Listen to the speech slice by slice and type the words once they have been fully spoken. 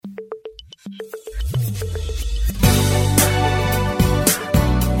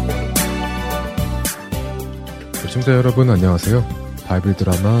시청자 여러분 안녕하세요.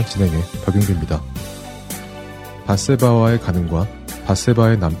 바이블드라마 진행의 박윤규입니다. 밧세바와의 간음과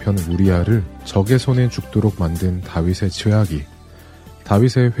밧세바의 남편 우리아를 적의 손에 죽도록 만든 다윗의 죄악이,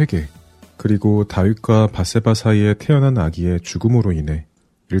 다윗의 회개, 그리고 다윗과 밧세바 사이에 태어난 아기의 죽음으로 인해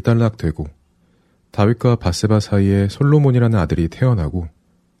일단락되고, 다윗과 밧세바 사이에 솔로몬이라는 아들이 태어나고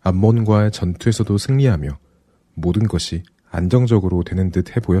암몬과의 전투에서도 승리하며 모든 것이 안정적으로 되는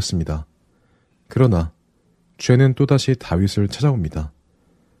듯 해보였습니다. 그러나 죄는 또다시 다윗을 찾아옵니다.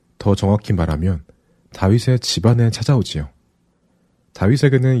 더 정확히 말하면 다윗의 집안에 찾아오지요.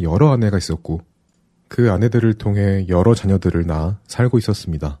 다윗에게는 여러 아내가 있었고 그 아내들을 통해 여러 자녀들을 낳아 살고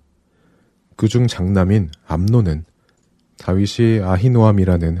있었습니다. 그중 장남인 암논은 다윗이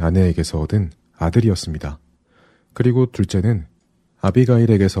아히노암이라는 아내에게서 얻은 아들이었습니다. 그리고 둘째는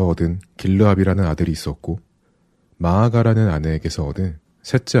아비가일에게서 얻은 길르압이라는 아들이 있었고 마아가라는 아내에게서 얻은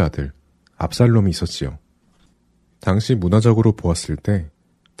셋째 아들 압살롬이 있었지요. 당시 문화적으로 보았을 때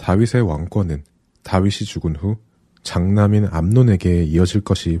다윗의 왕권은 다윗이 죽은 후 장남인 암논에게 이어질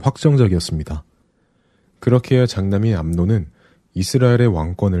것이 확정적이었습니다. 그렇기에 장남인 암논은 이스라엘의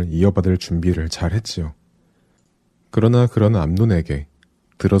왕권을 이어받을 준비를 잘 했지요. 그러나 그런 암논에게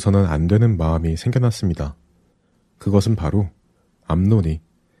들어서는 안 되는 마음이 생겨났습니다. 그것은 바로 암논이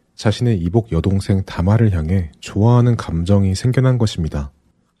자신의 이복 여동생 다말을 향해 좋아하는 감정이 생겨난 것입니다.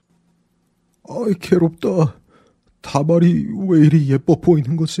 아이, 괴롭다. 다말이 왜 이리 예뻐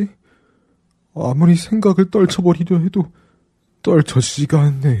보이는 거지? 아무리 생각을 떨쳐버리려 해도 떨쳐지지가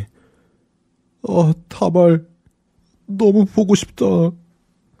않네. 아, 다말 너무 보고 싶다.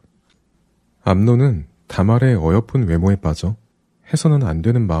 암논은 다말의 어여쁜 외모에 빠져 해서는 안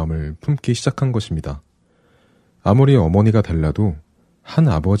되는 마음을 품기 시작한 것입니다. 아무리 어머니가 달라도 한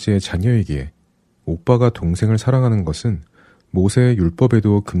아버지의 자녀이기에 오빠가 동생을 사랑하는 것은 모세의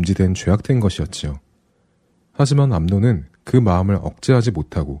율법에도 금지된 죄악된 것이었지요. 하지만 암논은 그 마음을 억제하지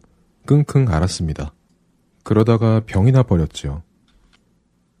못하고 끙끙 앓았습니다. 그러다가 병이 나버렸지요.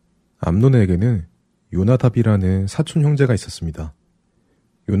 암논에게는 요나답이라는 사촌 형제가 있었습니다.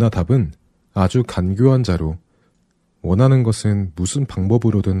 요나답은 아주 간교한 자로 원하는 것은 무슨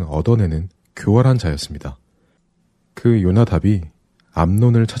방법으로든 얻어내는 교활한 자였습니다. 그 요나답이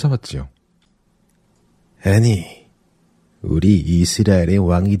암논을 찾아왔지요. 아니, 우리 이스라엘의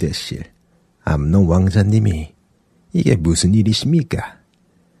왕이 되실 암논 왕자님이 이게 무슨 일이십니까?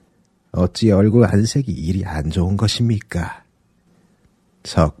 어찌 얼굴 안색이 이리 안 좋은 것입니까?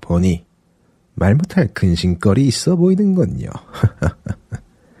 적 보니 말 못할 근심거리 있어 보이는군요.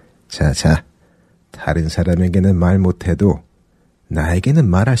 자자, 다른 사람에게는 말 못해도 나에게는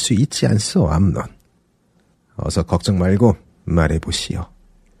말할 수 있지 않소, 암논. 어서 걱정 말고 말해보시오.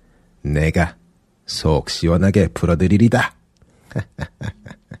 내가 속 시원하게 풀어드리리다.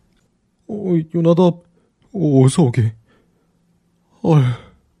 요나답, 어서 오게.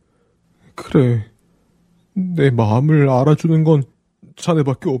 그래. 내 마음을 알아주는 건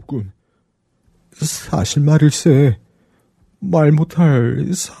자네밖에 없군. 사실 말일세, 말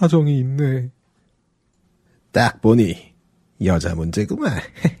못할 사정이 있네. 딱 보니 여자 문제구만.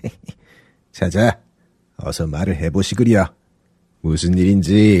 자자, 어서 말을 해보시구려. 무슨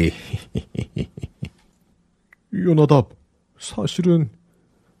일인지. 요나답, 사실은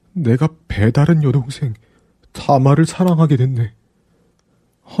내가 배다른 여동생 다말을 사랑하게 됐네.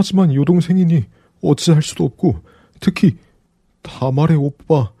 하지만 여동생이니 어찌할 수도 없고, 특히 다말의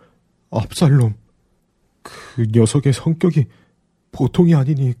오빠 압살롬, 그 녀석의 성격이 보통이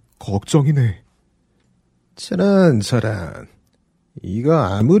아니니 걱정이네. 저런 이거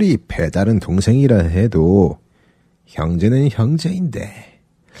아무리 배다른 동생이라 해도 형제는 형제인데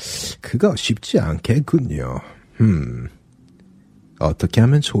그거 쉽지 않겠군요. 어떻게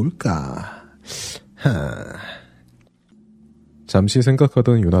하면 좋을까? 잠시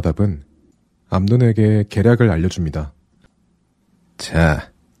생각하던 요나답은 암논에게 계략을 알려줍니다.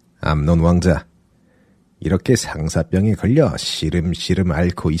 자, 암논 왕자, 이렇게 상사병에 걸려 시름시름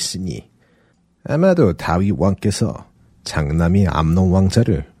앓고 있으니 아마도 다윗 왕께서 장남이 암논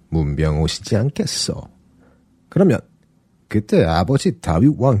왕자를 문병 오시지 않겠소. 그러면 그때 아버지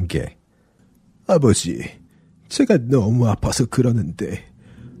다윗 왕께, 아버지, 제가 너무 아파서 그러는데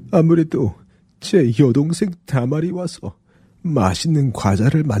아무래도 제 여동생 다말이 와서 맛있는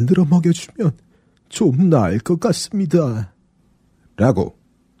과자를 만들어 먹여주면 좀 나을 것 같습니다. 라고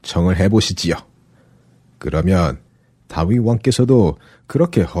정을 해보시지요. 그러면 다윗 왕께서도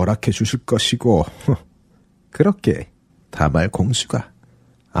그렇게 허락해 주실 것이고, 그렇게 다말 공주가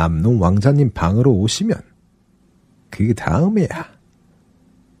암논 왕자님 방으로 오시면 그 다음에야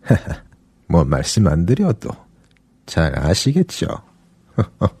뭐 말씀 안 드려도 잘 아시겠죠?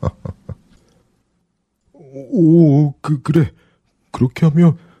 오, 그래. 그렇게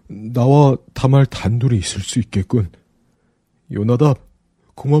하면 나와 다말 단둘이 있을 수 있겠군. 요나답,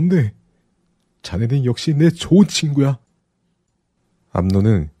 고맙네. 자네는 역시 내 좋은 친구야.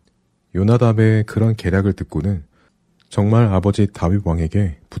 암논은 요나답의 그런 계략을 듣고는 정말 아버지 다윗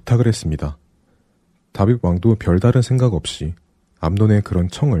왕에게 부탁을 했습니다. 다윗 왕도 별다른 생각 없이 암논의 그런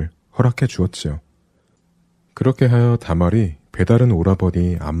청을 허락해 주었지요. 그렇게 하여 다말이 배다른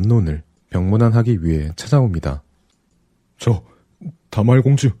오라버니 암논을 병문안하기 위해 찾아옵니다. 저 다말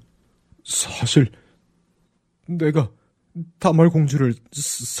공주, 사실 내가 다말 공주를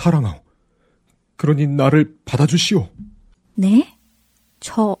사랑하오. 그러니 나를 받아주시오. 네?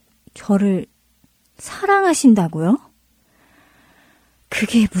 저를 사랑하신다고요?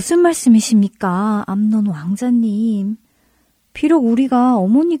 그게 무슨 말씀이십니까, 암논 왕자님? 비록 우리가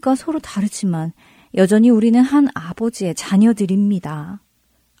어머니가 서로 다르지만 여전히 우리는 한 아버지의 자녀들입니다.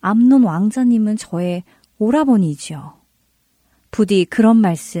 암논 왕자님은 저의 오라버니지요. 부디 그런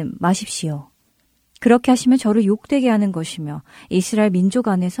말씀 마십시오. 그렇게 하시면 저를 욕되게 하는 것이며 이스라엘 민족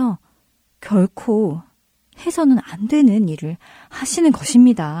안에서 결코 해서는 안 되는 일을 하시는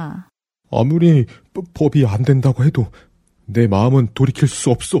것입니다. 아무리 법이 안 된다고 해도 내 마음은 돌이킬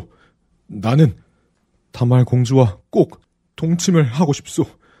수 없소. 나는 다말 공주와 꼭 동침을 하고 싶소.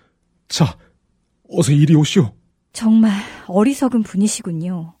 자, 어서 이리 오시오. 정말 어리석은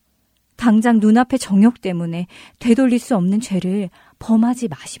분이시군요. 당장 눈앞의 정욕 때문에 되돌릴 수 없는 죄를 범하지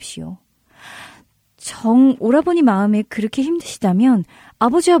마십시오. 오라버니 마음에 그렇게 힘드시다면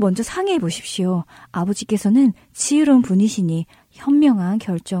아버지와 먼저 상의해 보십시오. 아버지께서는 지혜로운 분이시니 현명한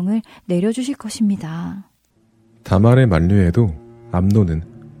결정을 내려주실 것입니다. 다말의 만류에도 암논은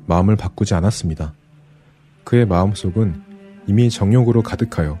마음을 바꾸지 않았습니다. 그의 마음속은 이미 정욕으로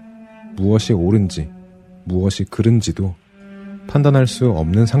가득하여 무엇이 옳은지 무엇이 그른지도 판단할 수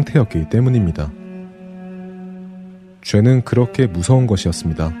없는 상태였기 때문입니다. 죄는 그렇게 무서운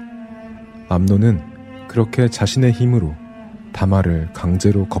것이었습니다. 암논은 그렇게 자신의 힘으로 다말을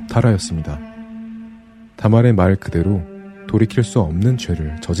강제로 겁탈하였습니다. 다말의 말 그대로 돌이킬 수 없는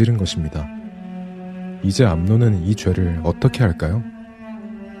죄를 저지른 것입니다. 이제 암논은 이 죄를 어떻게 할까요?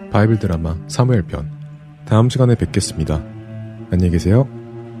 바이블 드라마 사무엘 편 다음 시간에 뵙겠습니다. 안녕히 계세요.